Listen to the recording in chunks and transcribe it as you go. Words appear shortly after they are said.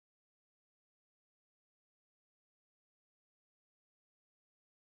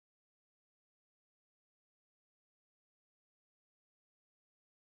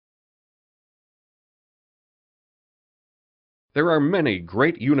There are many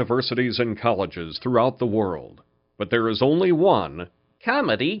great universities and colleges throughout the world, but there is only one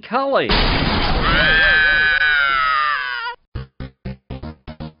Comedy College.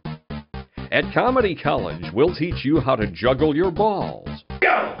 At Comedy College, we'll teach you how to juggle your balls.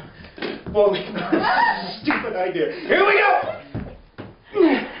 Go! Well, stupid idea. Here we go!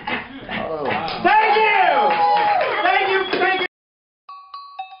 Oh. Thank you! Thank you! Thank you!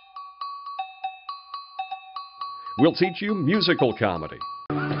 We'll teach you musical comedy.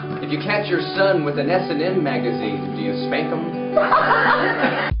 If you catch your son with an S&M magazine, do you spank him?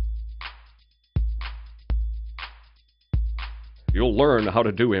 You'll learn how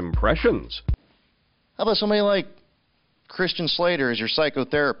to do impressions. How about somebody like Christian Slater as your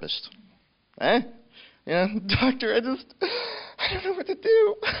psychotherapist? Eh? Yeah, doctor, I don't know what to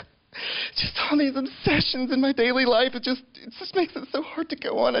do. Just all these obsessions in my daily life, it just makes it so hard to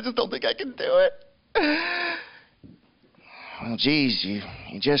go on. I just don't think I can do it. Well, geez, you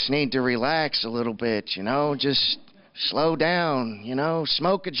just need to relax a little bit, you know, just slow down, you know,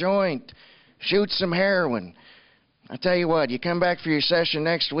 smoke a joint, shoot some heroin. I tell you what, you come back for your session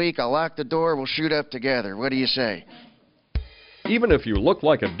next week, I'll lock the door, we'll shoot up together. What do you say? Even if you look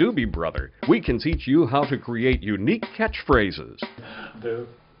like a Doobie Brother, we can teach you how to create unique catchphrases. Do,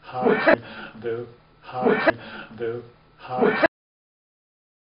 ha, do, ha, do, ha.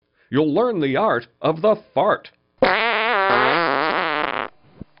 You'll learn the art of the fart.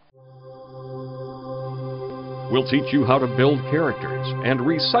 We'll teach you how to build characters and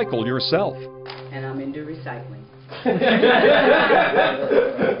recycle yourself. And I'm into recycling. I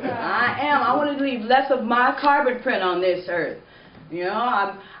am. I want to leave less of my carbon print on this earth. You know,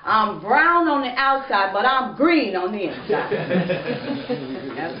 I'm brown on the outside, but I'm green on the inside.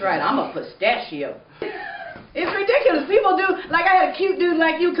 That's right. I'm a pistachio. It's ridiculous. People do, like I had a cute dude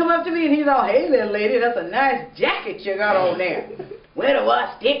like you come up to me and he's all, "Hey, little lady, that's a nice jacket you got on there. Where do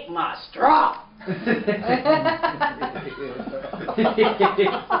I stick my straw?" I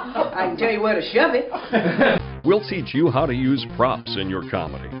can tell you where to shove it. We'll teach you how to use props in your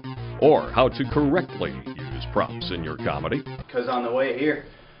comedy, or how to correctly use props in your comedy. Because on the way here,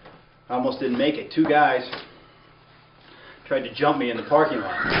 I almost didn't make it. Two guys tried to jump me in the parking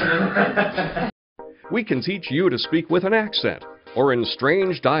lot. We can teach you to speak with an accent, or in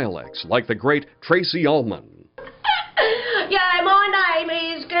strange dialects like the great Tracy Ullman. Yeah, my name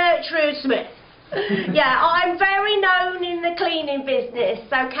is Gertrude Smith. Yeah, I'm very known in the cleaning business,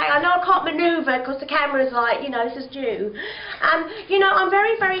 okay? I know I can't manoeuvre because the camera's like, you know, this is due. You know, I'm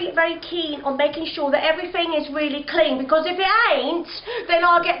very, very, very keen on making sure that everything is really clean, because if it ain't, then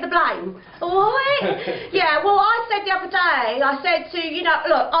I'll get the blame. Alright? Yeah, well, I said the other day, I said to, you know,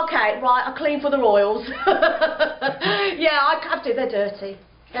 look, okay, right, I clean for the royals. Yeah, I do, they're dirty.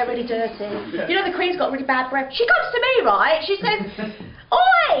 They're really dirty. You know, the Queen's got really bad breath. She comes to me, right? She says,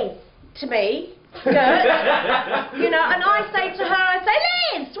 "Oi!" to me. Good. You know, and I say to her, I say,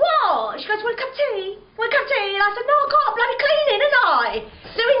 "Liz, what?" She goes, "Want a cup of tea? Want a cup of tea?" And I said, "No, I can't, bloody cleaning, ain't I?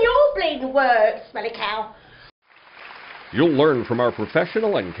 Doing your bleeding work, smelly cow." You'll learn from our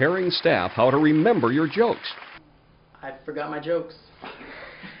professional and caring staff how to remember your jokes. I forgot my jokes.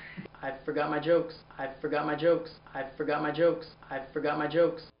 I forgot my jokes. I forgot my jokes. I forgot my jokes. I forgot my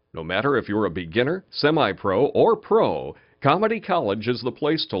jokes. No matter if you're a beginner, semi-pro, or pro, Comedy College is the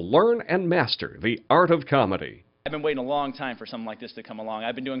place to learn and master the art of comedy. I've been waiting a long time for something like this to come along.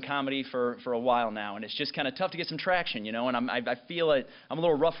 I've been doing comedy for a while now, and it's just kind of tough to get some traction, you know, and I feel like I'm a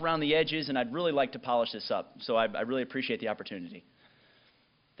little rough around the edges, and I'd really like to polish this up. So I really appreciate the opportunity.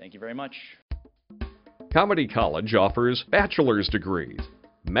 Thank you very much. Comedy College offers bachelor's degrees,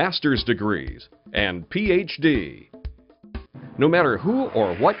 master's degrees, and PhD. No matter who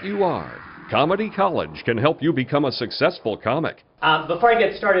or what you are, Comedy College can help you become a successful comic. Before I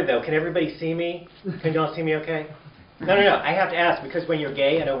get started, though, can everybody see me? Can you all see me okay? No. I have to ask, because when you're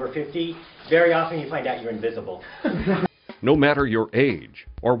gay and over 50, very often you find out you're invisible. No matter your age,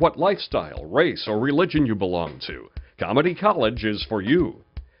 or what lifestyle, race, or religion you belong to, Comedy College is for you.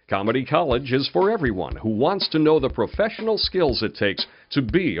 Comedy College is for everyone who wants to know the professional skills it takes to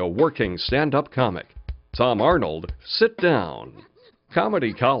be a working stand-up comic. Tom Arnold, sit down.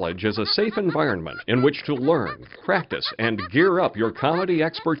 Comedy College is a safe environment in which to learn, practice, and gear up your comedy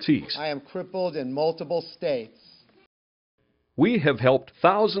expertise. I am crippled in multiple states. We have helped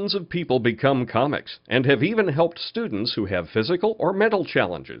thousands of people become comics, and have even helped students who have physical or mental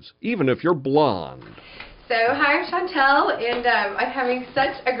challenges, even if you're blonde. So, hi, I'm Chantel, and I'm having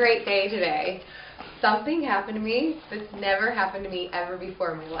such a great day today. Something happened to me that's never happened to me ever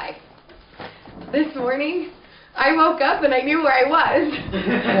before in my life. This morning, I woke up and I knew where I was.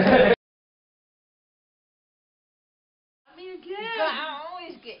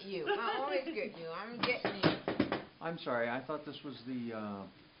 always get you. I always get you. I'm getting you. I'm sorry, I thought this was the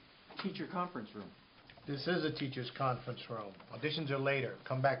teacher conference room. This is a teacher's conference room. Auditions are later.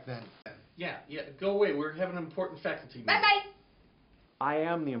 Come back then. Yeah, go away. We're having an important faculty meeting. Bye-bye. I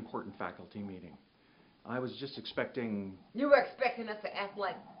am the important faculty meeting. I was just expecting... You were expecting us to act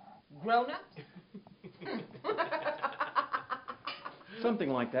like grown-ups? Something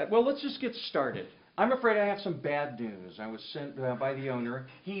like that. Well, let's just get started. I'm afraid I have some bad news. I was sent by the owner.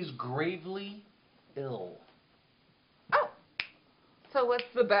 He's gravely ill. Oh, so what's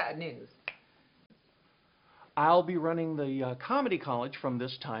the bad news? I'll be running the comedy college from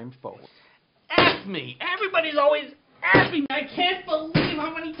this time forward. Ask me. Everybody's always asking me. I can't believe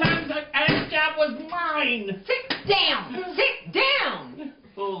how many times this job was mine. Sit down. Sit down.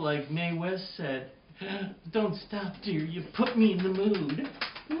 Oh, like Mae West said, don't stop, dear. You put me in the mood.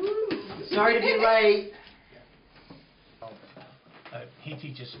 Sorry to be late. He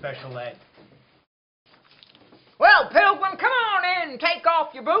teaches special ed. Well, Pilgrim, come on in. Take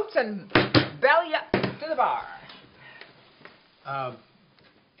off your boots and belly up to the bar.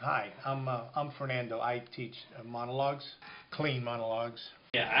 Hi, I'm Fernando. I teach monologues, clean monologues.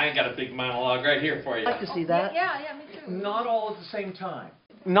 Yeah, I got a big monologue right here for you. I'd like to see that. Yeah, me too. Not all at the same time.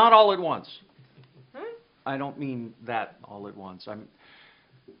 Not all at once. I don't mean that all at once.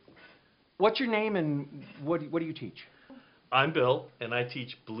 What's your name and what do you teach? I'm Bill, and I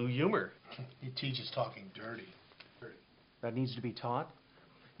teach blue humor. He teaches talking dirty. That needs to be taught?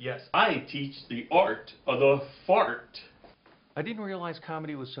 Yes, I teach the art of the fart. I didn't realize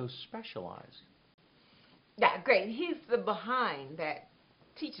comedy was so specialized. Yeah, great. He's the behind that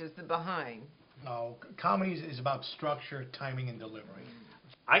teaches the behind. No, comedy is about structure, timing, and delivery.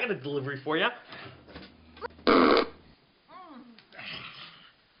 I got a delivery for you.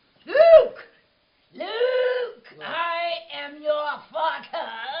 Luke, I am your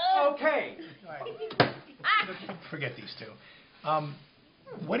fucker. Okay. Forget these two.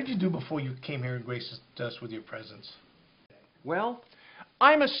 What did you do before you came here and graced us with your presence? Well,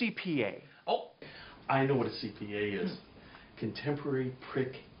 I'm a CPA. Oh, I know what a CPA is. Contemporary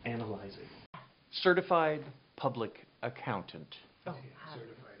Prick Analyzing. Certified Public Accountant. Oh,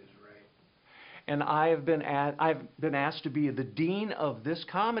 certified is right. And I've been asked to be the dean of this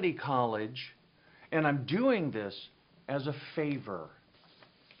comedy college, and I'm doing this as a favor.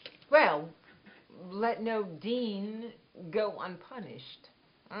 Well, let no dean go unpunished.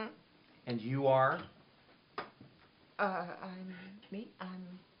 Huh? And you are? I'm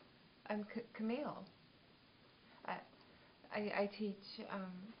Camille. I teach,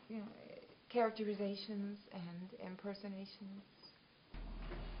 characterizations and impersonations.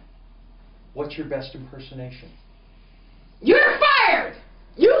 What's your best impersonation? You're fired!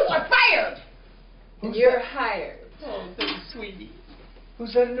 You are fired! You're hired. Oh, thanks, sweetie.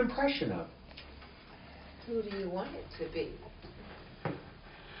 Who's that an impression of? Who do you want it to be?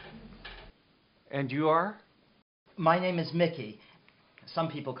 And you are? My name is Mickey. Some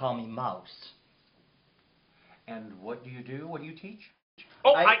people call me Mouse. And what do you do? What do you teach?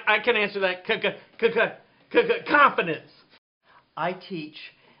 Oh, I can answer that. Confidence. I teach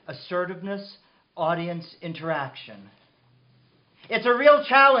assertiveness, audience interaction. It's a real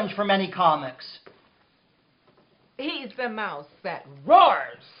challenge for many comics. He's the mouse that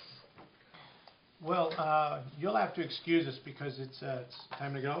roars. Well, you'll have to excuse us because it's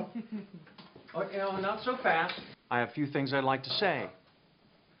time to go. Oh, not so fast. I have a few things I'd like to say.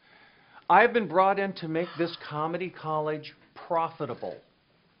 I've been brought in to make this comedy college profitable.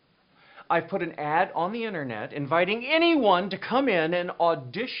 I've put an ad on the internet inviting anyone to come in and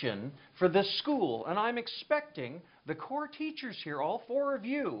audition for this school. And I'm expecting the core teachers here, all 4 of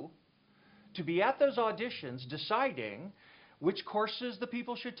you, to be at those auditions deciding which courses the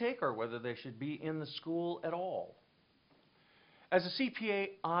people should take or whether they should be in the school at all. As a CPA,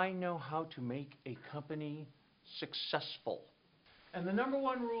 I know how to make a company successful. And the number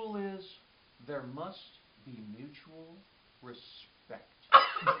 1 rule is there must be mutual respect.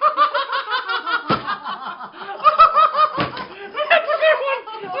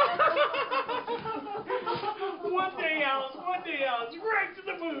 One day, Alice, right to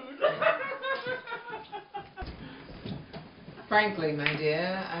the mood. Frankly, my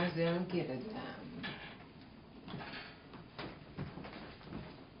dear, I don't give a damn.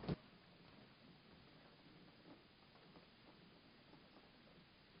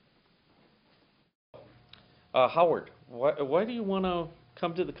 Howard, why do you want to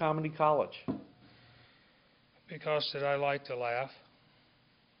come to the comedy college? Because that I like to laugh.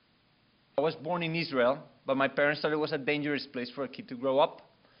 I was born in Israel, but my parents thought it was a dangerous place for a kid to grow up.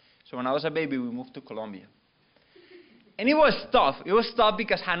 So when I was a baby, we moved to Colombia. And it was tough. It was tough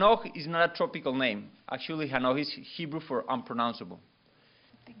because Hanoch is not a tropical name. Actually, Hanoch is Hebrew for unpronounceable.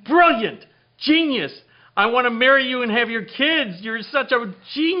 Brilliant! Genius! I want to marry you and have your kids. You're such a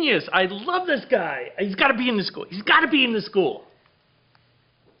genius. I love this guy. He's got to be in the school. He's got to be in the school.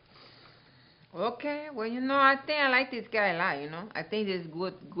 Okay, well, I think I like this guy a lot, I think it's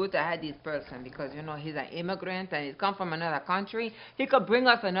good to have this person because, he's an immigrant and he's come from another country. He could bring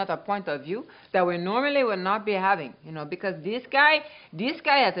us another point of view that we normally would not be having, because this guy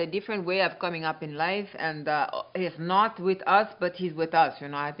has a different way of coming up in life and he's not with us, but he's with us,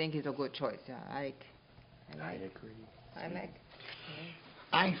 I think he's a good choice. Yeah, I agree.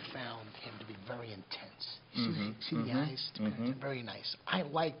 I found him to be very intense. See the eyes? Very nice. I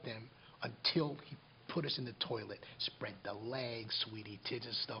liked him until he put us in the toilet. Spread the legs, sweetie tits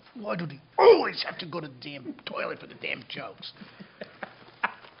and stuff. Why do they always have to go to the damn toilet for the damn jokes?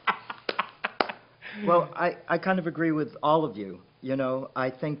 Well, I kind of agree with all of you. I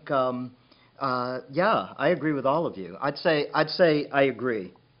think, yeah, I agree with all of you. I'd say I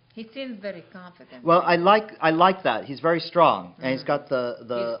agree. He seems very confident. Well, I like that. He's very strong, and he's got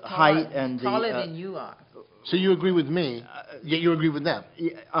the height and the... taller than you are. So you agree with me, yet you agree with them?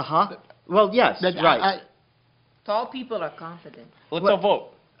 Uh-huh. Well, yes, right. Tall people are confident. Let's all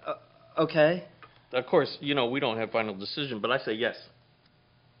vote. Okay. Of course, we don't have final decision, but I say yes.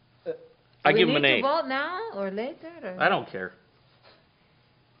 I give him an A. Do we need to vote now or later? Or? I don't care.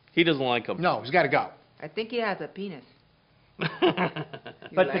 He doesn't like him. No, he's got to go. I think he has a penis.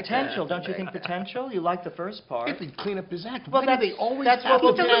 But potential, don't you think potential? You like the first part. If he clean up his act, well, why do they always that's have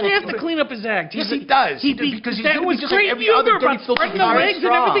what to He doesn't have to clean up his act. Yes, he does. Because he's doing just like every other dirty, filthy the legs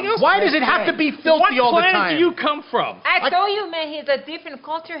and everything else. Why does it have to be filthy all the time? What planet do you come from? I told you, man, he's a different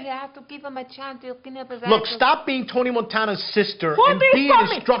culture. He has to give him a chance to clean up his act. Look, stop being Tony Montana's sister and be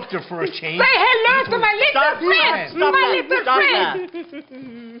an instructor for a change. Say hello to my little friend. My little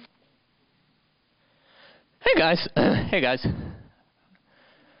friend. Hey guys. Hey guys.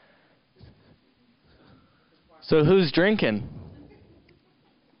 So who's drinking?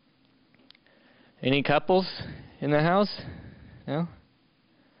 Any couples in the house? No?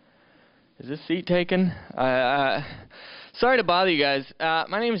 Is this seat taken? Sorry to bother you guys.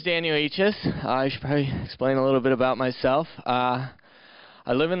 My name is Daniel Eachus. I should probably explain a little bit about myself. I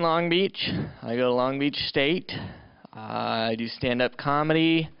live in Long Beach. I go to Long Beach State. I do stand-up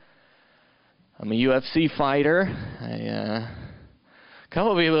comedy. I'm a UFC fighter. A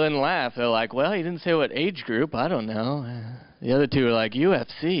couple of people didn't laugh. They're like, well, you didn't say what age group. I don't know. The other two are like,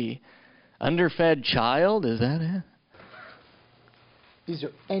 UFC? Underfed child? Is that it? Is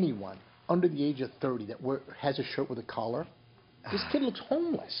there anyone under the age of 30 that has a shirt with a collar? This kid looks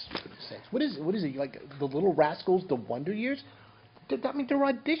homeless. For goodness sakes. What is he, like the Little Rascals, the Wonder Years? I mean, they're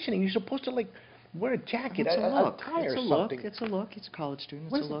auditioning. You're supposed to, wear a jacket, a tie or something. It's a look. It's a college student.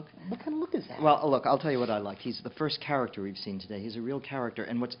 It's a look. What kind of look is that? Well, look, I'll tell you what I like. He's the first character we've seen today. He's a real character.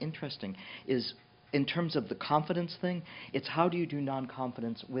 And what's interesting is, in terms of the confidence thing, it's how do you do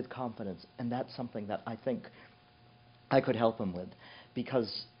non-confidence with confidence? And that's something that I think I could help him with.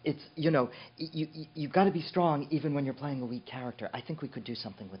 Because it's, you've got to be strong even when you're playing a weak character. I think we could do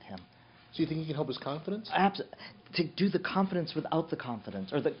something with him. So you think he can help his confidence? Absolutely. To do the confidence without the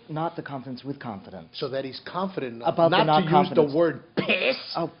confidence, or not the confidence with confidence. So that he's confident enough about not to use the word piss.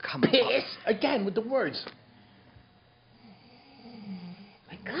 Oh, come on. Piss. Again, with the words.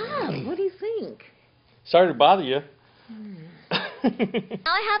 My God, what do you think? Sorry to bother you.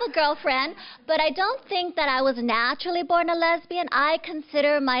 I have a girlfriend, but I don't think that I was naturally born a lesbian. I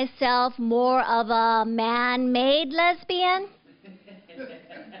consider myself more of a man-made lesbian.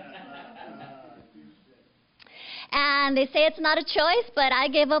 And they say it's not a choice, but I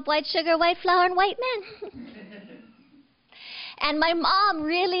gave up white sugar, white flour, and white men. And my mom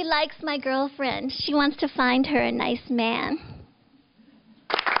really likes my girlfriend. She wants to find her a nice man.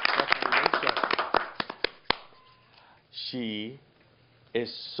 She is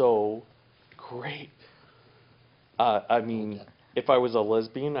so great. I mean, if I was a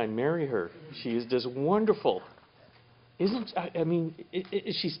lesbian, I'd marry her. She is just wonderful.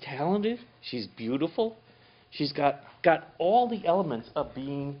 She's talented. She's beautiful. She's got all the elements of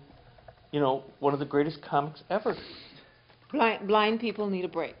being, one of the greatest comics ever. Blind people need a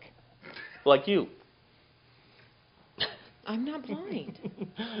break. Like you. I'm not blind.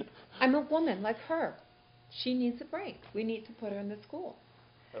 I'm a woman like her. She needs a break. We need to put her in the school.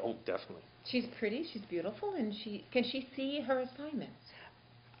 Oh, definitely. She's pretty, she's beautiful, and can she see her assignments?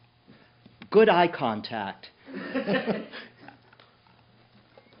 Good eye contact.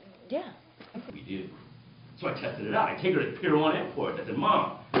 Yeah. We did. So I tested it out. I take her to Pier 1 Airport. I said,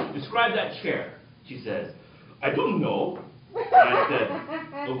 Mom, describe that chair. She says, I don't know. I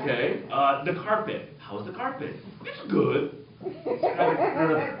said, okay. The carpet. How's the carpet? It's good.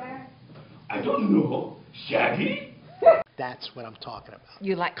 I don't know. Shaggy? That's what I'm talking about.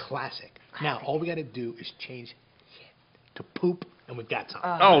 You like classic. Now, all we got to do is change to poop, and we got something.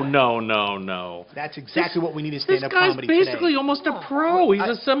 Oh, no. That's exactly what we need in stand-up comedy This guy's basically today. almost a pro. He's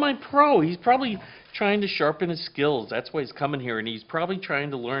a semi-pro. He's probably trying to sharpen his skills. That's why he's coming here, and he's probably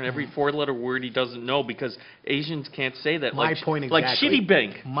trying to learn every four-letter word he doesn't know because Asians can't say that. My like, point like exactly. shitty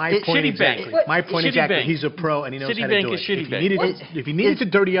bank. My point shitty exactly. Bank. My point Shitty exactly. bank. He's a pro, and he knows Shitty how to bank do is it. shitty If he bank. needed to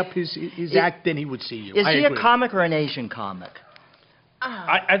dirty up his act, then he would see you. Is I he agree. a comic or an Asian comic?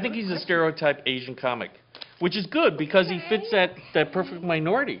 I think he's a stereotype Asian comic, which is good because he fits that perfect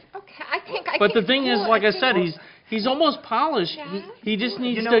minority. Okay, I think I But think the thing is, cool, like I think said, cool. he's almost polished. He just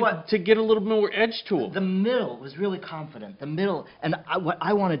needs You know what? to get a little more edge to him. The middle was really confident. The middle, and what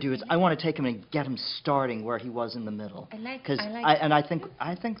I want to do is I want to take him and get him starting where he was in the middle.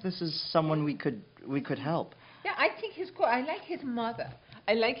 I think this is someone we could help. Yeah, I think he's cool. I like his mother.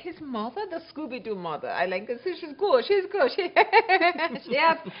 I like his mother, the Scooby-Doo mother. I like her. She's good. She's good. She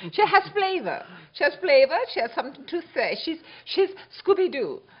has flavor. She has flavor. She has something to say. She's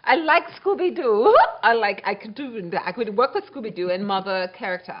Scooby-Doo. I like Scooby-Doo. I could work with Scooby-Doo and mother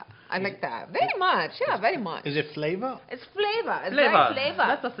character. I like that very much. Yeah, very much. Is it flavor? It's flavor. It's Flavor. very flavor.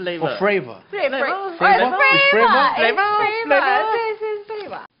 That's a flavor. Or flavor? Flavor. Flavor? It's Flavor? flavor. It's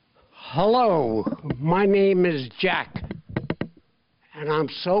flavor. Hello, my name is Jack, and I'm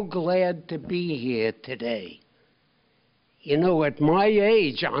so glad to be here today. You know, at my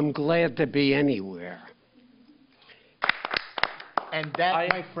age, I'm glad to be anywhere. And that,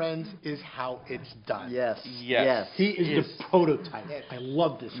 my friends, is how it's done. Yes. He is the prototype. I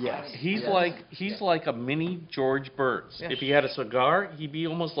love this guy. He's like a mini George Burns. Yes. If he had a cigar, he'd be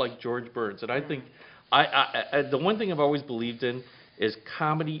almost like George Burns. And I think the one thing I've always believed in is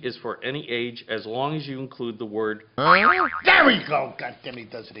comedy is for any age as long as you include the word. There we go. God damn, he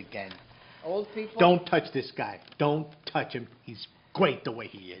does it again. Old people. Don't touch this guy. Don't touch him. He's great the way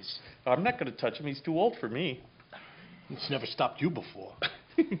he is. I'm not going to touch him. He's too old for me. It's never stopped you before.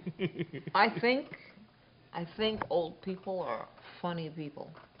 I think old people are funny people.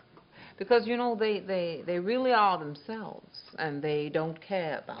 Because, you know, they really are themselves, and they don't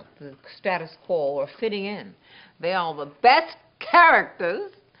care about the status quo or fitting in. They are the best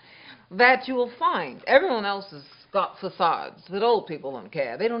characters that you will find. Everyone else has got facades, but old people don't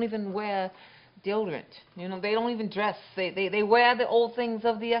care. They don't even wear deodorant. You know, they don't even dress. They wear the old things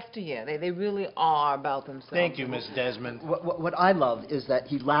of the yesteryear. They really are about themselves. Thank you, Miss Desmond. What I love is that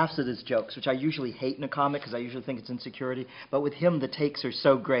he laughs at his jokes, which I usually hate in a comic because I usually think it's insecurity. But with him, the takes are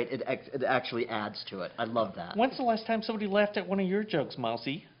so great, it actually adds to it. I love that. When's the last time somebody laughed at one of your jokes,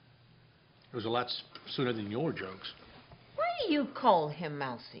 Mousy? It was a lot sooner than your jokes. Why do you call him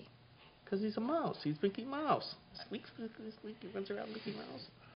Mousy? Because he's a mouse. He's Mickey Mouse. Squeak, squeak, squeak, squeak. He runs around Mickey Mouse.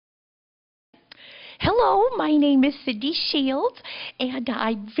 Hello, my name is Cindy Shields, and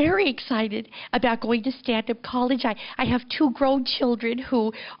I'm very excited about going to stand-up college. I have 2 grown children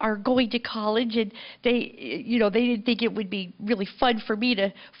who are going to college, and they didn't think it would be really fun for me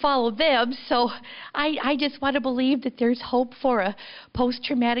to follow them, so I just want to believe that there's hope for a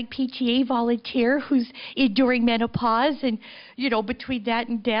post-traumatic PTA volunteer who's enduring menopause, and, between that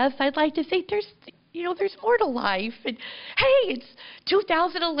and death, I'd like to think there's more to life. And hey, it's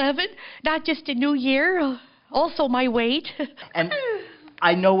 2011, not just a new year, also my weight. And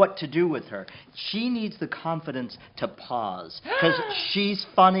I know what to do with her. She needs the confidence to pause. Because she's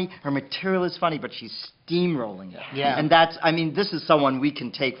funny, her material is funny, but she's steamrolling it. Yeah. And this is someone we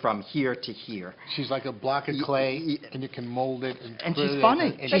can take from here to here. She's like a block of clay, and you can mold it. And she's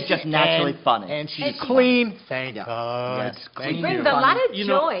funny. She's just naturally funny. And she's clean. Thank God. Yes. Thank She brings you. a lot of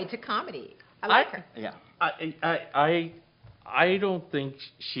joy to comedy. I like her. Yeah. I don't think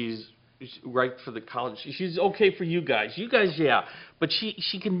she's right for the college. She's okay for you guys. You guys, yeah. But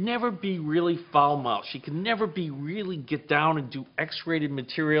she can never be really foul-mouthed. She can never be really get down and do X-rated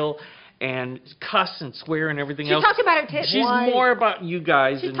material and cuss and swear and everything else. She talked about her tits. She's more about you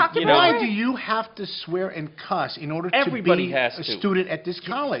guys. Why do you have to swear and cuss in order to be a student at this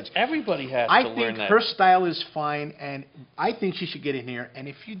college? Everybody has to I learn think that. her style is fine, and I think she should get in here. And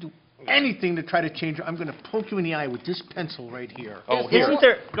if you do anything to try to change her, I'm going to poke you in the eye with this pencil right here. Oh, here.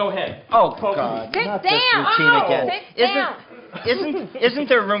 Go ahead. Oh, God. Sit Not down. this routine again. Sit down. Isn't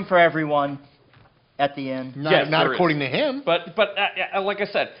there room for everyone at the end? Yes, not there according is. to him. But like I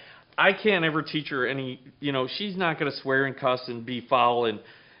said, I can't ever teach her any, she's not going to swear and cuss and be foul and,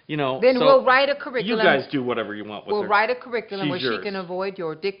 Then so we'll write a curriculum. You guys do whatever you want with her. We'll write a curriculum She's where yours. she can avoid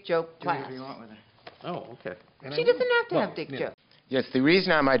your dick joke class. Do whatever you want with her. Oh, okay. She doesn't have to have dick jokes. Yes, the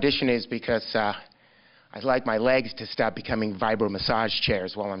reason I'm auditioning is because I'd like my legs to stop becoming vibro massage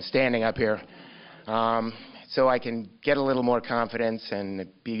chairs while I'm standing up here, so I can get a little more confidence and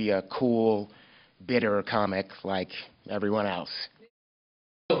be a cool, bitter comic like everyone else.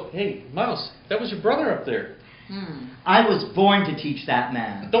 Oh, hey, Mouse, that was your brother up there. I was born to teach that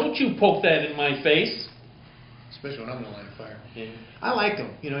man. Don't you poke that in my face. Especially when I'm in the line of fire. Yeah. I like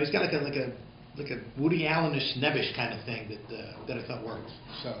him. You know, he's got like a Woody Allen-ish, Nebbish kind of thing that I thought worked.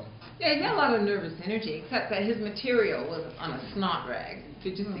 So. Yeah, he got a lot of nervous energy, except that his material was on a snot rag.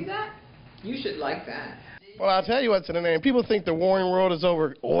 Did you see that? You should like that. Well, I'll tell you what's in the name. People think the warring world is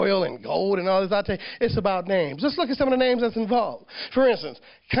over oil and gold and all this. I'll tell you, it's about names. Just look at some of the names that's involved. For instance,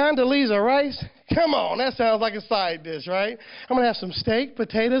 Condoleezza Rice. Come on, that sounds like a side dish, right? I'm going to have some steak,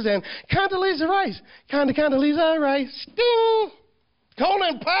 potatoes, and Condoleezza Rice. Condoleezza Rice. Ding!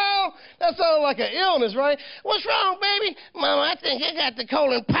 Colin Powell? That sounds like an illness, right? What's wrong, baby? Mama, I think I got the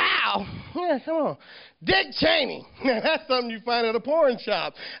Colin Powell. Yeah, come on. Dick Cheney. That's something you find at a porn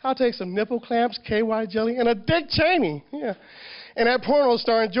shop. I'll take some nipple clamps, KY jelly, and a Dick Cheney. Yeah. And that porno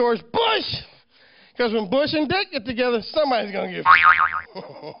starring George Bush. Because when Bush and Dick get together, somebody's going to get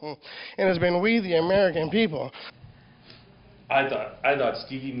and it's been we, the American people. I thought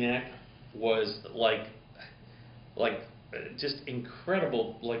Stevie Mac was like just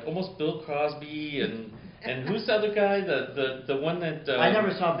incredible, like almost Bill Cosby, and who's the other guy, the one that I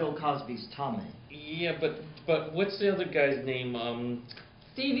never saw Bill Cosby's Tommy. Yeah, but what's the other guy's name?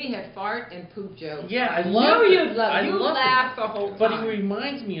 Stevie had fart and poop jokes. Yeah, I love it. You'd love it. You laughed the whole time. But he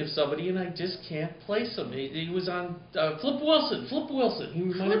reminds me of somebody, and I just can't place him. He was on Flip Wilson. Flip Wilson. He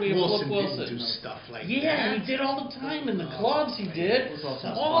reminded me of Flip Wilson. Didn't do stuff like that. Yeah, he did all the time in the clubs. He did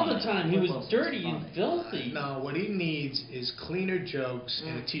all the time. He was dirty and filthy. No, what he needs is cleaner jokes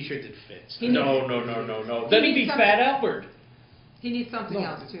and a T-shirt that fits. No. Then he'd be Fat Albert. He needs something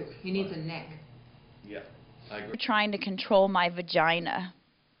else too. He needs a neck. Yeah, I agree. Trying to control my vagina.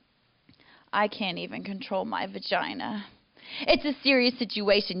 I can't even control my vagina. It's a serious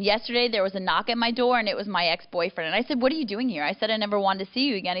situation. Yesterday there was a knock at my door and it was my ex-boyfriend. And I said, "What are you doing here?" I said, "I never wanted to see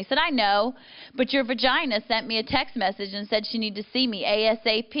you again." He said, "I know, but your vagina sent me a text message and said she needed to see me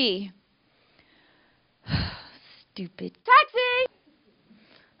ASAP." Stupid. Taxi!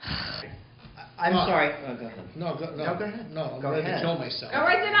 I'm sorry. Oh, go ahead. No, go ahead. No, I'm ready to kill myself. All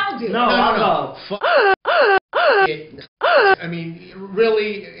right, then I'll do it. No, I'll go. I mean,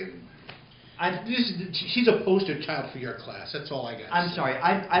 really, she's a poster child for your class. That's all I got. I'm sorry.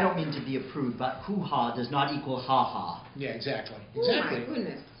 I don't mean to be a prude, but hoo-ha does not equal ha-ha. Yeah, exactly. Oh, my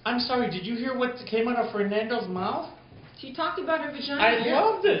goodness. I'm sorry, did you hear what came out of Fernando's mouth? She talked about her vagina. I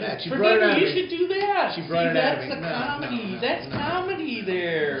loved it. Yeah, she brought it out you of me. should do that. She brought it out of me. That's the comedy. That's comedy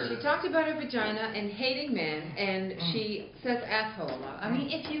there. She talked about her vagina and hating men, and she says asshole a lot. I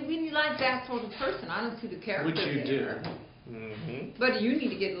mean, if you really like that sort of person, I don't see the character Which you there. do. Mm-hmm. But you need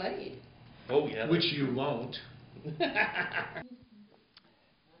to get laid. Oh, yeah. Which you won't.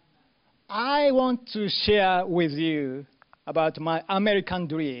 I want to share with you about my American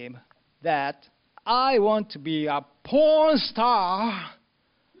dream, that I want to be a porn star.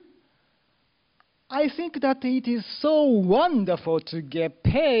 I think that it is so wonderful to get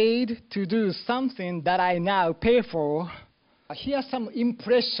paid to do something that I now pay for. Here are some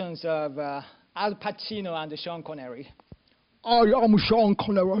impressions of Al Pacino and Sean Connery. I am Sean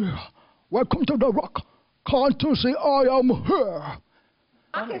Connery. Welcome to The Rock. Can't you see I am here?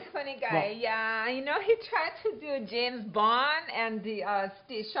 Mark is a funny guy, yeah. You know, he tried to do James Bond and the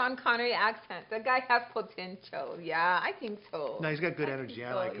Sean Connery accent. The guy has potential, yeah, I think so. No, he's got good energy.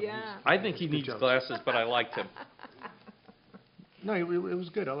 I like him. Yeah. I think he needs glasses, but I liked him. No, it was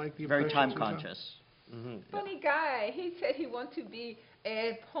good. I like the Very impressions. time-conscious. Mm-hmm. Funny guy. He said he wants to be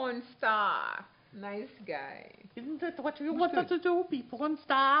a porn star. Nice guy. Isn't that what you wanted to do? Be porn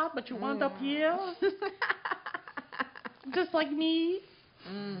star, but you wound up here? Just like me?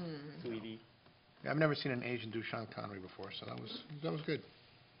 Sweetie. Yeah, I've never seen an Asian do Sean Connery before, so that was good. It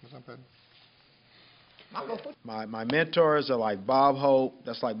was not bad. My mentors are like Bob Hope.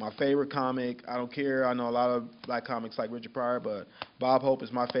 That's like my favorite comic. I don't care. I know a lot of black comics like Richard Pryor, but Bob Hope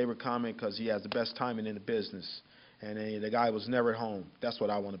is my favorite comic because he has the best timing in the business. And the guy was never at home. That's what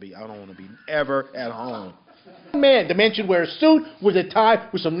I want to be. I don't want to be ever at home. Man, the man should wear a suit with a tie,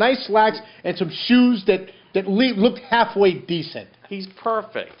 with some nice slacks, and some shoes that look halfway decent. He's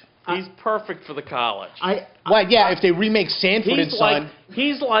perfect. He's perfect for the college. Well, yeah, if they remake Sanford and Son.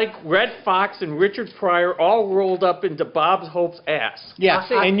 He's like Red Fox and Richard Pryor all rolled up into Bob Hope's ass. Yeah,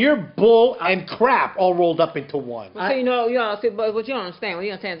 and you're bull and crap all rolled up into one. Well, see, see, but what you don't understand, what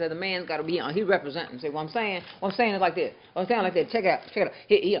you understand is that the man's got to be on. He's representing. See, what I'm saying is like this. What I'm saying like this. Check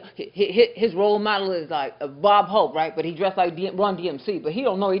it out. His role model is like Bob Hope, right? But he dressed like Run DMC, but he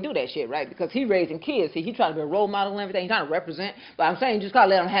don't know he do that shit, right? Because he raising kids. See, he trying to be a role model and everything. He trying to represent. But I'm saying just gotta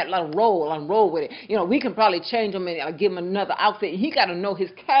let him roll with it. You know, we can probably change him and give him another outfit. He got to know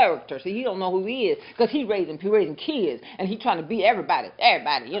his character. See, he don't know who he is because he raising kids and he trying to be everybody.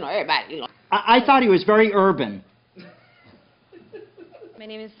 I thought he was very urban. My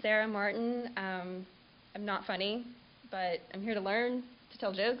name is Sarah Martin. I'm not funny, but I'm here to learn, to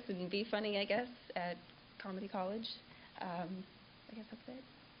tell jokes and be funny, I guess, at comedy college. I guess that's it.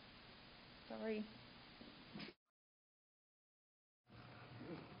 Sorry.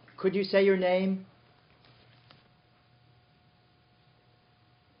 Could you say your name?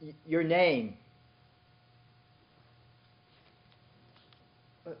 Your name.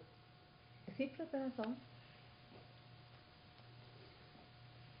 Is he flipping us off?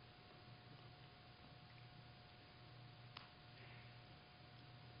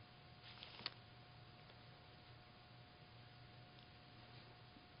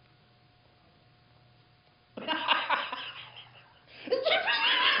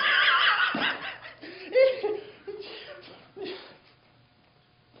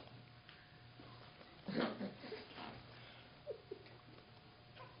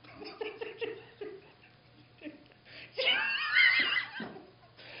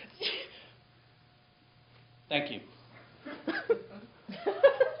 Thank you.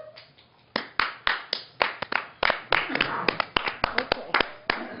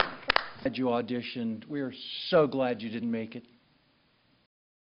 Glad you auditioned. We are so glad you didn't make it.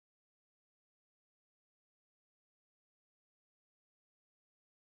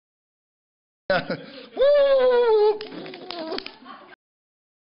 Woo!